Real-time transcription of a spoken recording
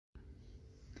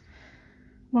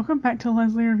Welcome back to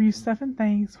Leslie Reviews Stuff and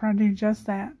Things, where I do just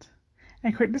that.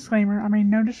 A quick disclaimer, I mean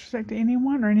no disrespect to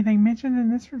anyone or anything mentioned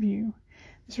in this review.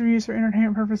 This review is for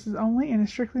entertainment purposes only and is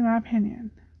strictly my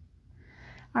opinion.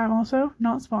 I am also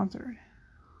not sponsored.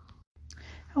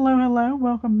 Hello,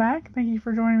 welcome back. Thank you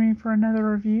for joining me for another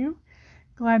review.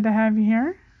 Glad to have you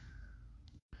here.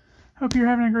 Hope you're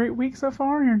having a great week so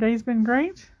far and your day's been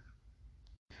great.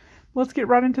 Let's get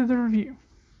right into the review.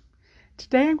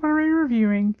 Today I'm going to be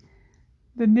reviewing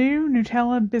the new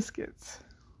Nutella Biscuits.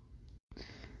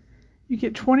 You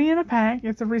get 20 in a pack.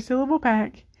 It's a resealable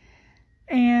pack.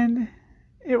 And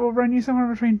it will run you somewhere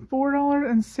between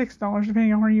 $4 and $6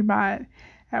 depending on where you buy it.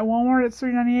 At Walmart it's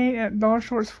 $3.98. At Dollar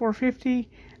Store it's $4.50.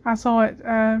 I saw it,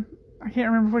 I can't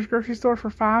remember which grocery store, for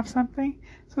 $5 something.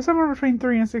 So somewhere between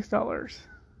 $3 and $6.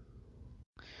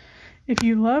 If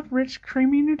you love rich,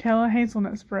 creamy Nutella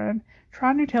hazelnut spread,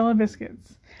 try Nutella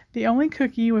Biscuits, the only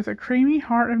cookie with a creamy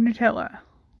heart of Nutella.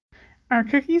 Our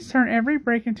cookies turn every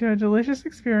break into a delicious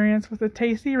experience with a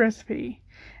tasty recipe,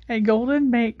 a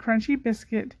golden baked crunchy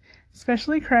biscuit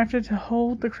specially crafted to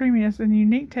hold the creaminess and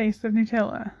unique taste of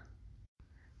Nutella.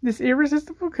 This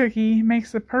irresistible cookie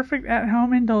makes the perfect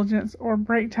at-home indulgence or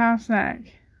break time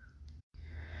snack.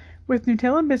 With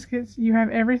Nutella Biscuits, you have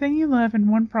everything you love in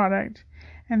one product,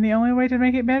 and the only way to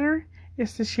make it better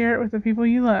is to share it with the people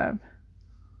you love.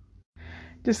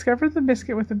 Discover the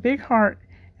biscuit with a big heart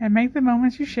and make the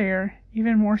moments you share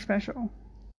even more special.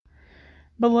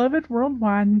 Beloved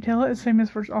worldwide, Nutella is famous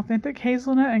for its authentic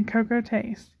hazelnut and cocoa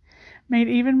taste, made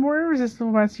even more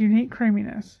irresistible by its unique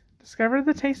creaminess. Discover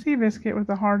the tasty biscuit with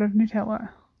the heart of Nutella.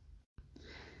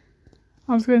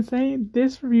 I was going to say,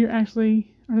 this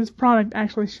product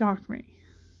actually shocked me.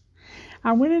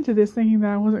 I went into this thinking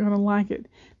that I wasn't going to like it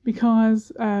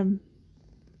because I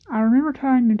remember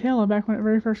trying Nutella back when it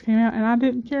very first came out, and I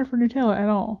didn't care for Nutella at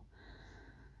all.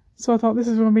 So I thought this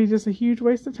is going to be just a huge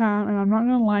waste of time, and I'm not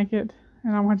going to like it,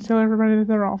 and I'm going to tell everybody that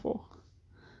they're awful.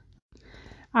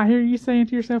 I hear you saying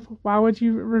to yourself, why would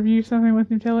you review something with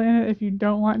Nutella in it if you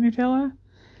don't like Nutella?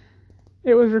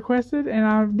 It was requested, and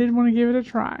I did want to give it a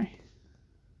try.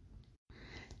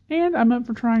 And I'm up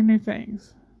for trying new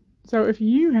things. So if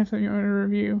you have something you want to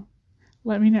review,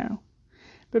 let me know.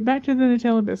 But back to the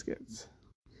Nutella Biscuits.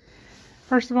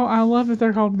 First of all, I love that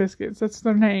they're called biscuits. That's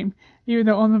their name. Even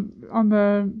though on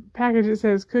the package it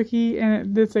says cookie, and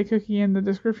it did say cookie in the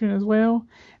description as well.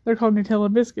 They're called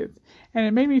Nutella Biscuits. And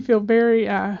it made me feel very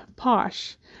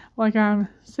posh. Like I'm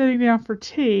sitting down for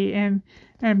tea and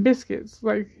biscuits.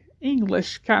 Like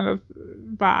English kind of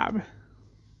vibe.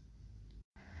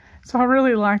 So I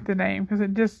really like the name because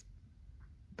it just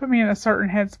put me in a certain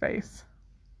headspace.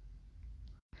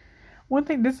 One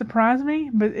thing did surprise me,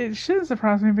 but it shouldn't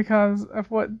surprise me because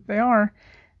of what they are,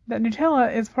 that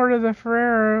Nutella is part of the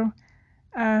Ferrero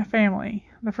family.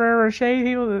 The Ferrero Rocher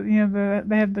people,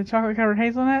 they have the chocolate covered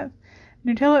hazelnut.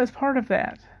 Nutella is part of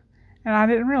that, and I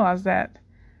didn't realize that.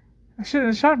 It shouldn't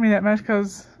have shocked me that much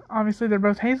because obviously they're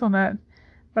both hazelnut,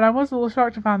 but I was a little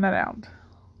shocked to find that out.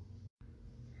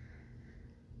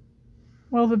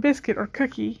 Well, the biscuit or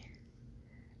cookie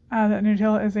that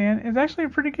Nutella is in is actually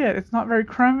pretty good. It's not very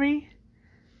crummy.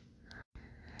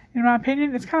 In my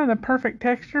opinion, it's kind of the perfect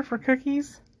texture for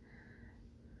cookies.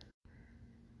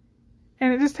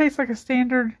 And it just tastes like a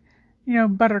standard,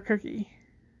 butter cookie.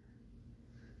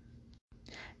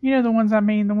 You know the ones I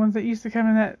mean, the ones that used to come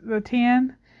in the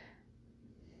tin.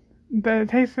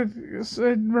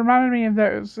 It reminded me of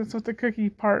those. That's what the cookie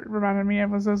part reminded me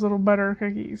of, was those little butter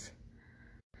cookies.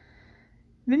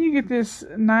 Then you get this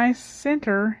nice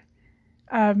center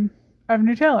of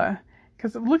Nutella.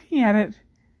 Because looking at it,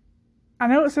 I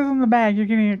know it says on the bag you're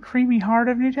getting a creamy heart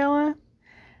of Nutella.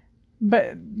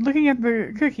 But looking at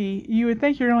the cookie, you would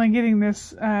think you're only getting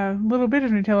this little bit of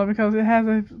Nutella because it has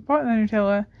a part in the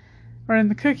Nutella, or in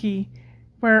the cookie,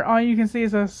 where all you can see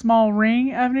is a small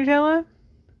ring of Nutella.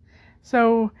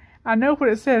 So I know what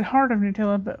it said, heart of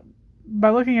Nutella, but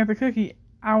by looking at the cookie,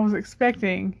 I was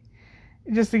expecting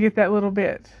just to get that little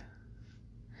bit.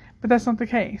 But that's not the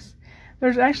case.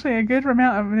 There's actually a good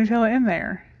amount of Nutella in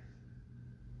there.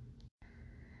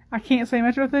 I can't say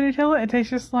much about the Nutella. It tastes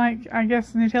just like, I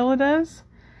guess, Nutella does.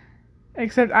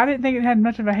 Except I didn't think it had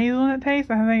much of a hazelnut taste.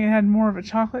 I think it had more of a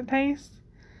chocolate taste.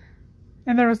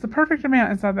 And there was the perfect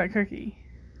amount inside that cookie.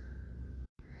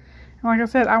 And like I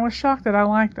said, I was shocked that I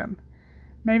liked them.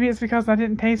 Maybe it's because I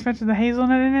didn't taste much of the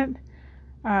hazelnut in it.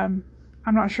 I'm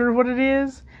not sure what it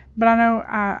is. But I know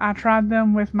I tried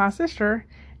them with my sister,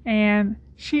 and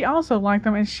she also liked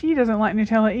them, and she doesn't like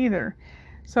Nutella either.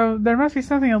 So there must be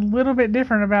something a little bit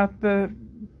different about the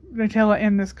Nutella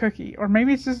in this cookie. Or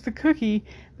maybe it's just the cookie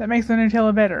that makes the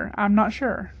Nutella better. I'm not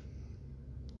sure.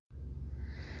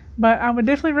 But I would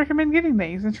definitely recommend getting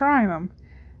these and trying them.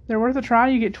 They're worth a try.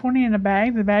 You get 20 in a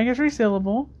bag. The bag is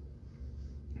resealable.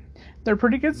 They're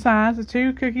pretty good size. The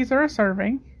 2 cookies are a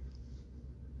serving.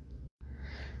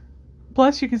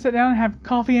 Plus, you can sit down and have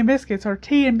coffee and biscuits or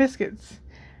tea and biscuits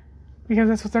because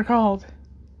that's what they're called.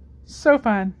 So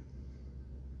fun.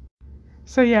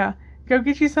 So yeah, go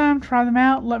get you some, try them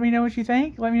out, let me know what you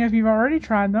think. Let me know if you've already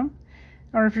tried them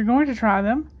or if you're going to try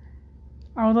them.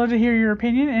 I would love to hear your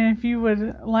opinion, and if you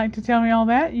would like to tell me all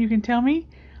that, you can tell me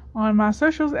on my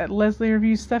socials at Leslie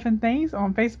Reviews Stuff and Things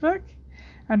on Facebook,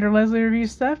 under Leslie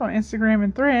Reviews Stuff on Instagram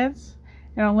and Threads,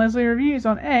 and on Leslie Reviews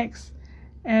on X,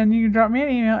 and you can drop me an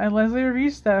email at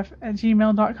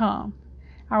lesliereviewstuff@gmail.com.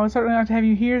 I would certainly like to have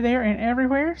you here, there, and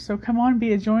everywhere, so come on,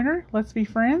 be a joiner. Let's be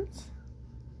friends.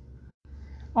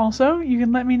 Also, you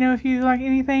can let me know if you like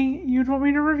anything you'd want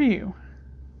me to review.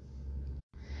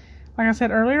 Like I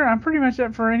said earlier, I'm pretty much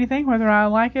up for anything. Whether I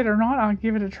like it or not, I'll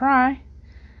give it a try.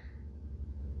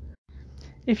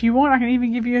 If you want, I can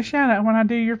even give you a shout out when I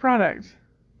do your product.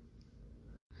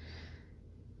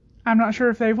 I'm not sure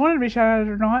if they wanted to be shouted out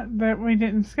or not, that we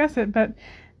didn't discuss it, but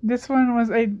this one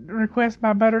was a request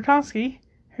by Butter Toski,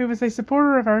 who was a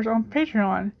supporter of ours on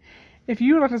Patreon. If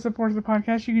you would like to support the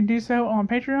podcast, you can do so on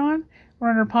Patreon or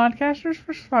under Podcasters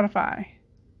for Spotify.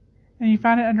 And you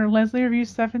find it under Leslie Reviews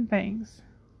Stuff and Things.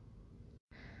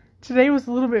 Today was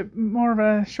a little bit more of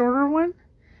a shorter one,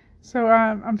 so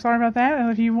I'm sorry about that. And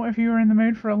if you were in the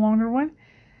mood for a longer one,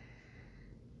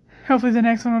 hopefully the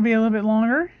next one will be a little bit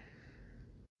longer.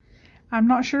 I'm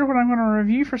not sure what I'm going to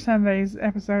review for Sunday's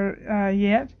episode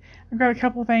yet. I've got a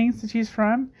couple things to choose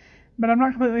from, but I'm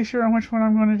not completely sure on which one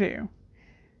I'm going to do.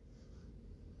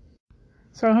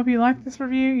 So I hope you liked this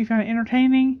review, you found it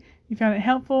entertaining, you found it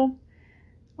helpful,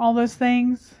 all those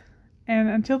things. And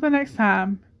until the next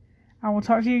time, I will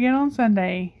talk to you again on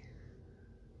Sunday.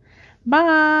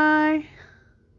 Bye!